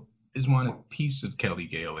my hope is want a piece of Kelly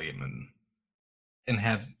Gale Amen and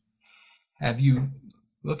have you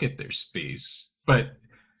look at their space. But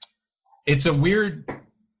it's a weird,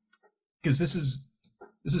 because this is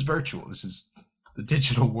virtual, this is the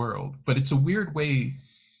digital world, but it's a weird way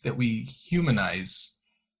that we humanize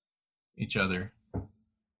each other.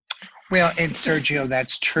 Well, and Sergio,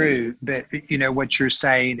 that's true. But what you're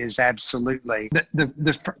saying is absolutely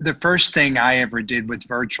the first thing I ever did with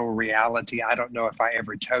virtual reality. I don't know if I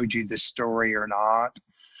ever told you this story or not,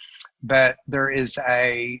 but there is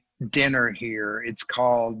a dinner here. It's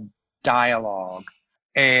called Dialogue,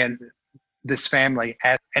 and this family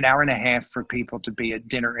asked an hour and a half for people to be at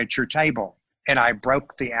dinner at your table, and I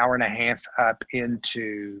broke the hour and a half up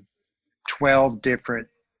into 12 different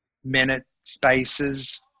minute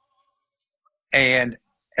spaces. And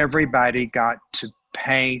everybody got to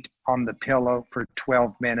paint on the pillow for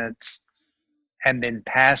 12 minutes and then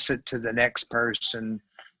pass it to the next person.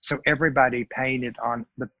 So everybody painted on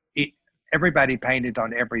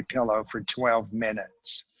every pillow for 12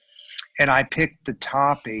 minutes. And I picked the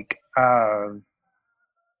topic of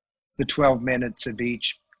the 12 minutes of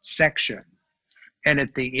each section. And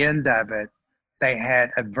at the end of it, they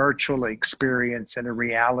had a virtual experience and a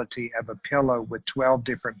reality of a pillow with 12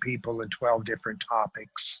 different people and 12 different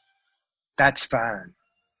topics. That's fun.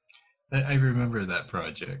 I remember that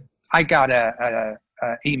project. I got a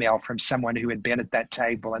email from someone who had been at that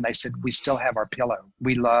table, and they said, we still have our pillow.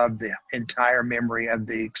 We love the entire memory of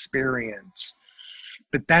the experience.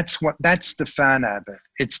 But that's the fun of it.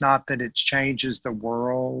 It's not that it changes the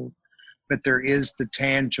world, but there is the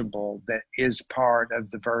tangible that is part of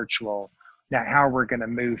the virtual. Now, how we're going to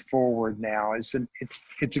move forward now it's a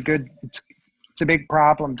big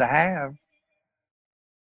problem to have.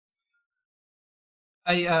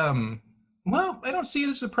 Well, I don't see it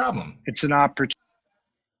as a problem. It's an opportunity.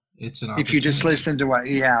 It's an opportunity. If you just listen to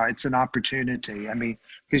it's an opportunity. I mean,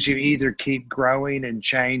 because you either keep growing and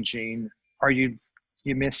changing, or you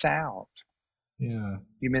miss out. Yeah.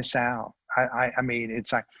 You miss out. I mean,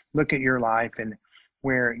 it's like, look at your life and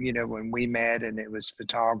where, when we met and it was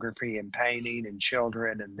photography and painting and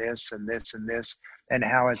children and this and this and this, and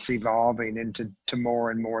how it's evolving into more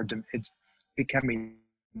and more. It's becoming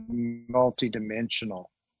multidimensional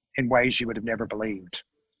in ways you would have never believed.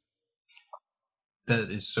 That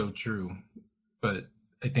is so true. But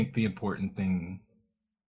I think the important thing,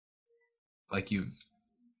 like you've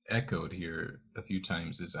echoed here a few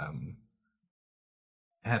times, is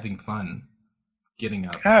having fun, getting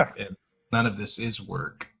up. And none of this is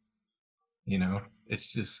work.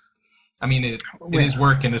 It's just, I mean, it is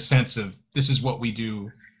work in the sense of this is what we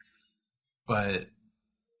do, but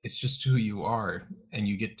it's just who you are, and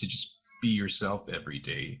you get to just be yourself every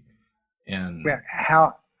day. And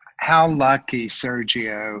how lucky,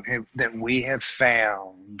 Sergio, that we have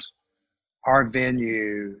found our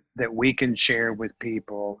venue that we can share with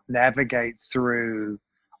people, navigate through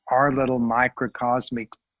our little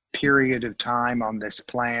microcosmic period of time on this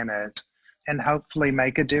planet, and hopefully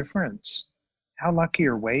make a difference. How lucky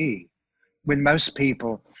are we? When most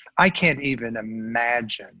people, I can't even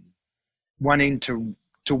imagine wanting to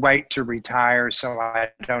wait to retire so I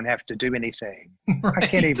don't have to do anything. Right. I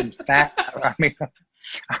can't even I mean,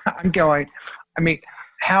 I'm going,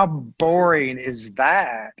 how boring is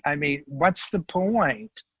that? I mean, what's the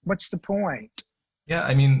point? What's the point? Yeah,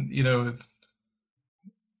 I mean, if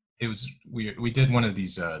it was, we did one of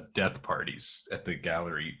these death parties at the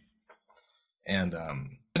gallery, and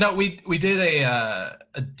no, we did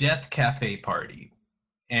a death cafe party,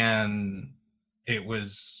 and it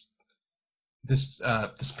was this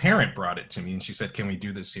parent brought it to me, and she said, "Can we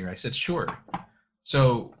do this here?" I said, "Sure."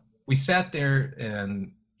 So we sat there,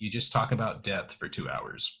 and you just talk about death for 2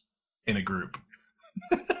 hours in a group.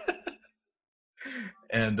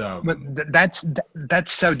 And but that's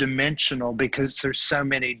so dimensional because there's so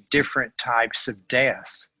many different types of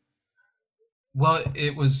death. Well,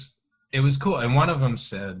 it was cool, and one of them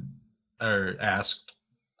said or asked,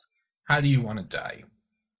 "How do you want to die?"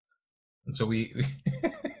 And so we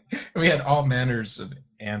we had all manners of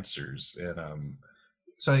answers, and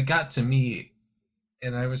so it got to me,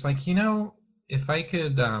 and I was like, if I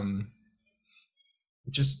could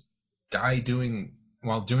just die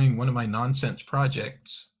while doing one of my nonsense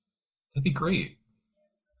projects, that'd be great.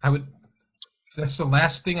 That's the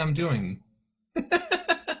last thing I'm doing.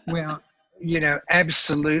 Well,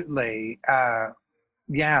 absolutely.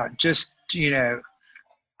 Just,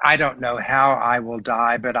 I don't know how I will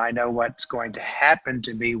die, but I know what's going to happen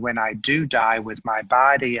to me when I do die with my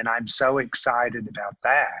body, and I'm so excited about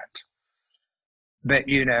that. But,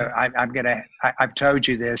 I've told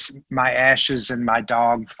you this, my ashes and my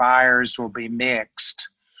dog fires will be mixed.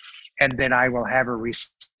 And then I will have a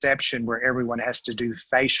reception where everyone has to do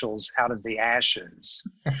facials out of the ashes.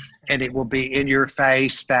 And it will be in your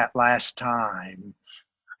face that last time.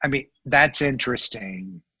 I mean, that's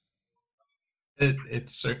interesting. It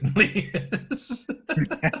certainly is.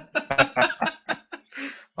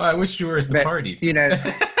 Well, I wish you were at the party.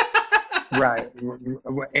 Right.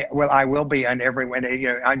 Well, I will be on everyone,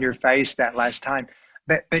 on your face that last time.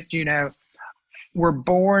 But we're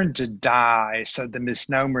born to die. So the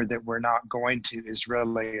misnomer that we're not going to is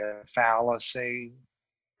really a fallacy,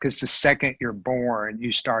 because the second you're born,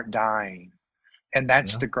 you start dying. And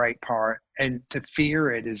that's the great part. And to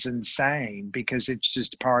fear it is insane because it's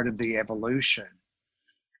just part of the evolution.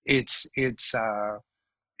 It's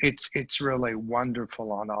really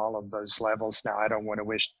wonderful on all of those levels. Now, I don't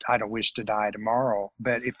wish to die tomorrow,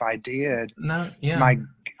 but if I did,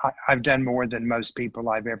 I've done more than most people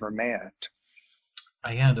I've ever met.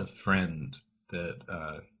 I had a friend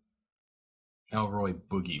that Elroy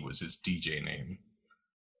Boogie was his DJ name,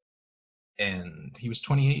 and he was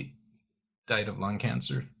 28, died of lung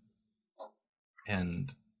cancer,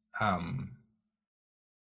 and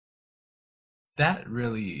that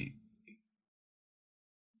really,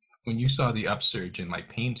 when you saw the upsurge in my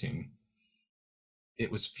painting,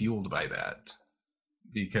 it was fueled by that,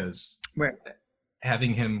 because Well,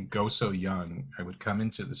 having him go so young, I would come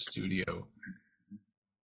into the studio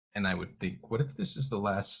and I would think, what if this is the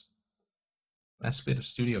last bit of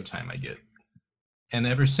studio time I get? And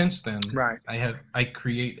ever since then, right. I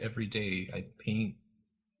create every day. I paint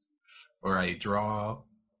or I draw.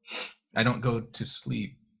 I don't go to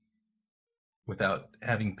sleep without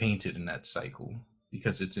having painted in that cycle,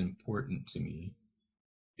 because it's important to me,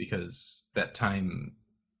 because that time,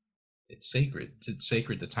 it's sacred. It's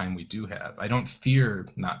sacred, the time we do have. I don't fear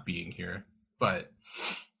not being here, but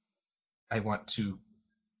I want to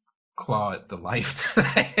claw at the life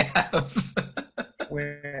that I have.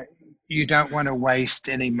 Where you don't want to waste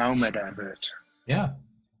any moment of it. Yeah.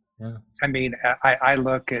 Yeah. I mean, I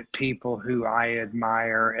look at people who I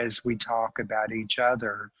admire as we talk about each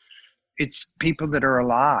other. It's people that are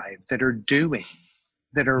alive, that are doing,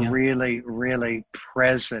 that are Yeah. really, really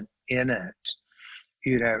present in it.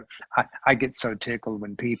 You know, I get so tickled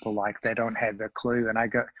when people like they don't have a clue, and I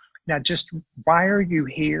go, now just why are you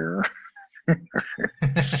here?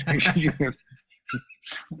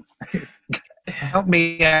 Help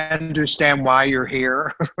me understand why you're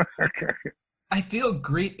here. I feel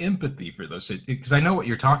great empathy for those, because I know what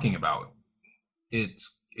you're talking about.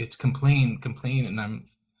 It's complain, and I'm,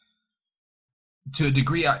 to a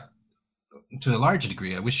degree, to a large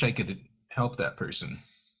degree, I wish I could help that person,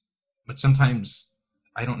 but sometimes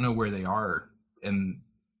I don't know where they are, and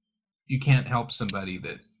you can't help somebody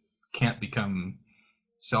that can't become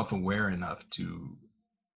self-aware enough to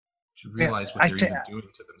Yeah, realize what they're even doing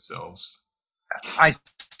to themselves. I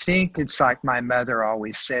think it's like my mother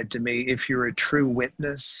always said to me, if you're a true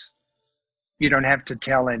witness, you don't have to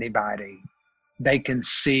tell anybody. They can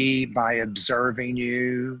see by observing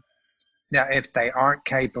you. Now, if they aren't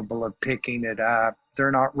capable of picking it up,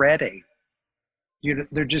 they're not ready.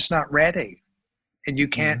 They're just not ready. And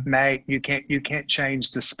Mm-hmm. you can't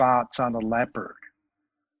change the spots on a leopard.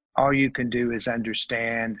 All you can do is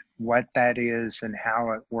understand what that is and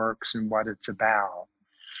how it works and what it's about.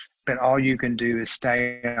 But all you can do is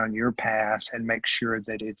stay on your path and make sure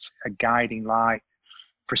that it's a guiding light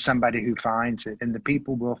for somebody who finds it, and the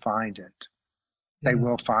people will find it. They Yeah.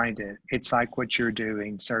 will find it. It's like what you're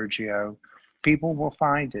doing, Sergio. People will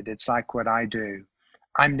find it. It's like what I do.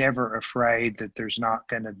 I'm never afraid that there's not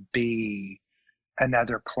going to be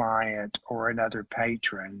another client or another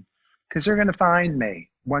patron, because they're going to find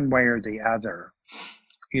me one way or the other.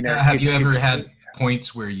 You know, Have you ever had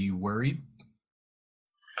points where you worried?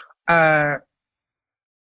 uh,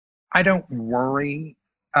 I don't worry.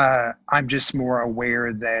 I'm just more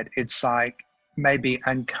aware that it's like maybe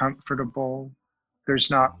uncomfortable. There's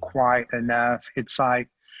not quite enough. It's like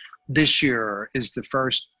this year is the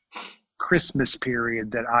first Christmas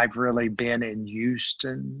period that I've really been in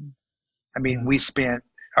Houston. I mean, Yeah. we spent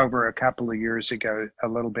over a couple of years ago a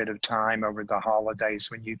little bit of time over the holidays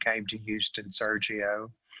when you came to Houston, Sergio.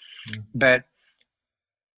 Yeah. But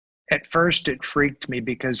at first it freaked me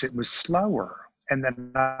because it was slower. And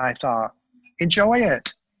then I thought, enjoy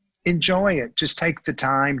it. Enjoy it. Just take the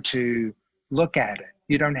time to look at it.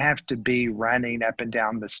 You don't have to be running up and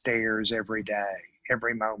down the stairs every day,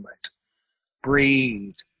 every moment.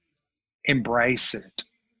 Breathe, embrace it,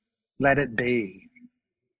 let it be.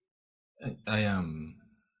 I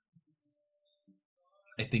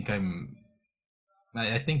I think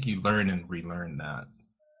I think you learn and relearn that.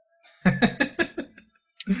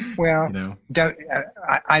 Well, You know.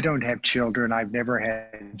 I don't have children. I've never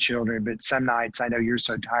had children, but some nights I know you're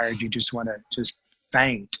so tired you just want to just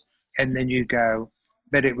faint. And then you go,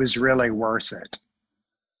 but it was really worth it.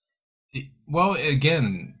 Well,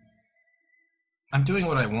 again, I'm doing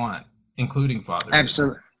what I want, including fatherhood.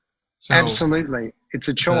 Absolutely. So Absolutely. It's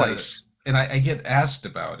a the choice. and I get asked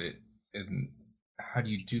about it, and how do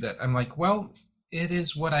you do that? I'm like, well, it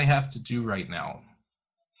is what I have to do right now.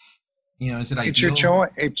 Is it It's your ideal?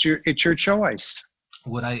 choice. It's your choice.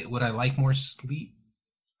 Would I like more sleep?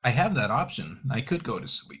 I have that option. I could go to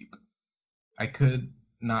sleep. I could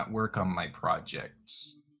not work on my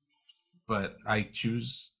projects, but I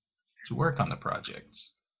choose to work on the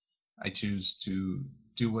projects. I choose to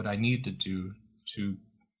do what I need to do to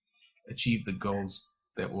achieve the goals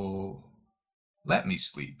that will let me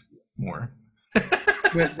sleep more.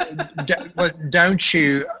 But don't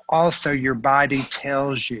you also, your body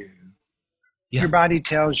tells you, your Yeah. body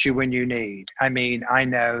tells you when you need. I mean, I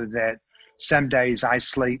know that some days I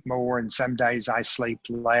sleep more and some days I sleep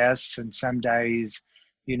less. And some days,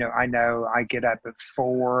 I know I get up at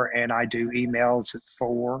 4 and I do emails at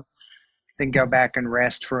 4. then go back and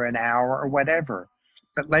rest for an hour or whatever.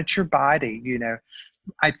 But let your body,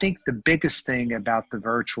 I think the biggest thing about the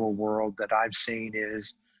virtual world that I've seen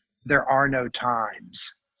is there are no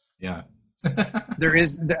times. Yeah. There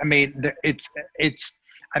is, I mean,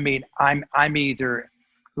 I'm either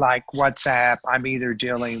like WhatsApp, I'm either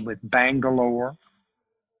dealing with Bangalore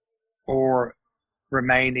or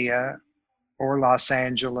Romania or Los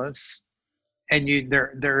Angeles, and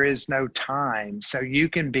there is no time. So you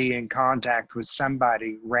can be in contact with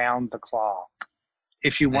somebody round the clock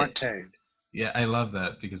if you want to. Yeah, I love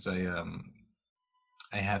that because I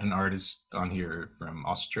had an artist on here from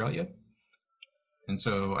Australia, and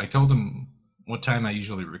so I told him what time I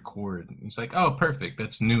usually record. He's like, "Oh, perfect.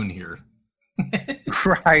 That's noon here."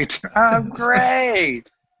 Right. Oh, great.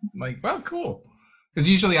 Like, well, cool. Because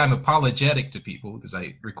usually I'm apologetic to people because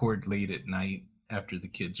I record late at night after the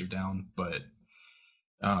kids are down, but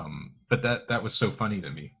that was so funny to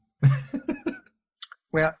me.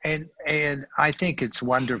 Well, and I think it's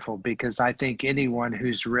wonderful because I think anyone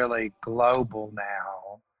who's really global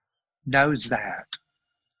now knows that.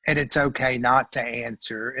 And it's okay not to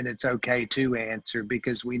answer, and it's okay to answer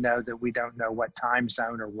because we know that we don't know what time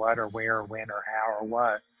zone or what or where or when or how or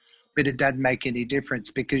what. But it doesn't make any difference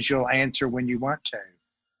because you'll answer when you want to.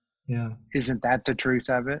 Yeah. Isn't that the truth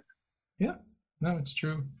of it? Yeah. No, it's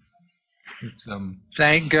true. It's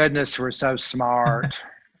Thank goodness we're so smart.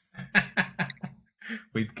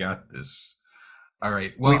 We've got this. All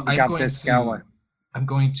right. Well, I'm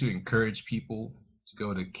going to encourage people to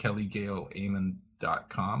go to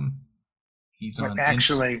kellygaleamen.com. He's on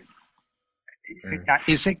actually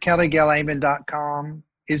is it kellygaleamen.com?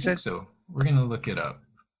 Is it? So we're gonna look it up.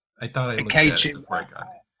 I thought I looked at it before I got it.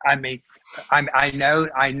 I mean, I know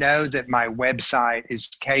that my website is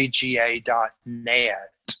kga.net.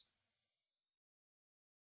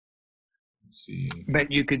 See.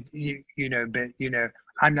 But you could,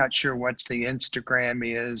 I'm not sure what's the Instagram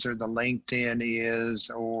is or the LinkedIn is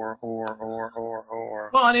or.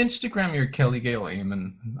 Well, on Instagram, you're Kelly Gale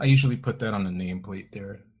Amen. I usually put that on the nameplate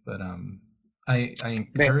there, but I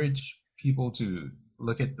encourage people to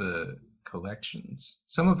look at the collections,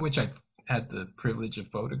 some of which I've had the privilege of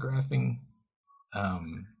photographing,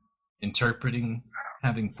 interpreting,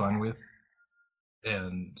 having fun with,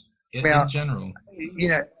 and in general.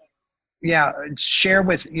 Yeah, share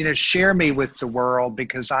me with the world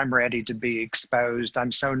because I'm ready to be exposed.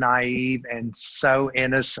 I'm so naive and so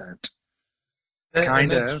innocent.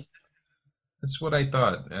 Kind of. That's what I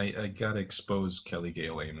thought. I got to expose Kelly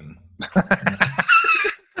Gale Amen.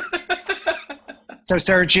 So,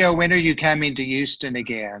 Sergio, when are you coming to Houston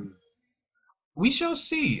again? We shall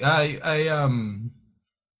see. I'm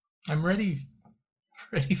ready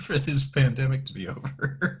for this pandemic to be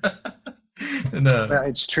over. And, well,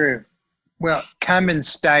 it's true. Well, come and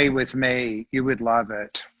stay with me. You would love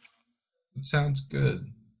it. It sounds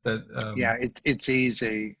good. But yeah, it's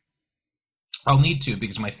easy. I'll need to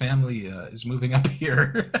because my family is moving up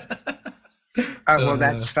here. Oh, well,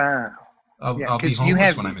 that's fine. I'll be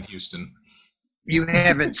homeless when I'm in Houston. You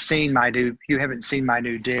haven't seen my new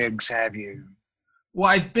digs, have you? Well,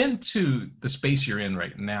 I've been to the space you're in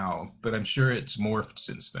right now, but I'm sure it's morphed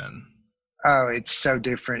since then. Oh, it's so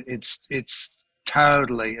different. It's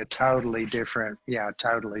totally different. Yeah,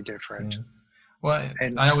 totally different. Yeah. Well,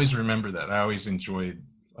 I always remember that. I always enjoyed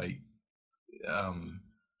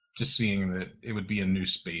just seeing that it would be a new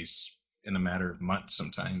space in a matter of months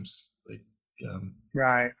sometimes.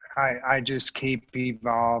 Right. I just keep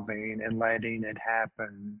evolving and letting it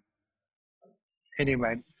happen.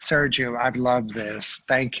 Anyway, Sergio, I've loved this.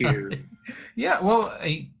 Thank you. Yeah, well,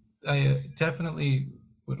 I definitely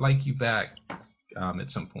would like you back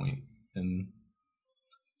at some point and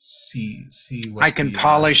see what I can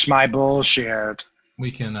polish my bullshit.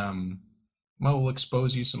 We can we'll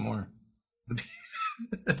expose you some more.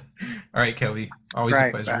 All right, Kelly. Always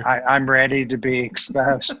a pleasure. I'm ready to be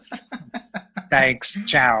exposed. Thanks.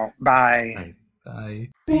 Ciao. Bye. Right. Bye.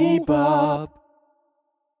 Bebop.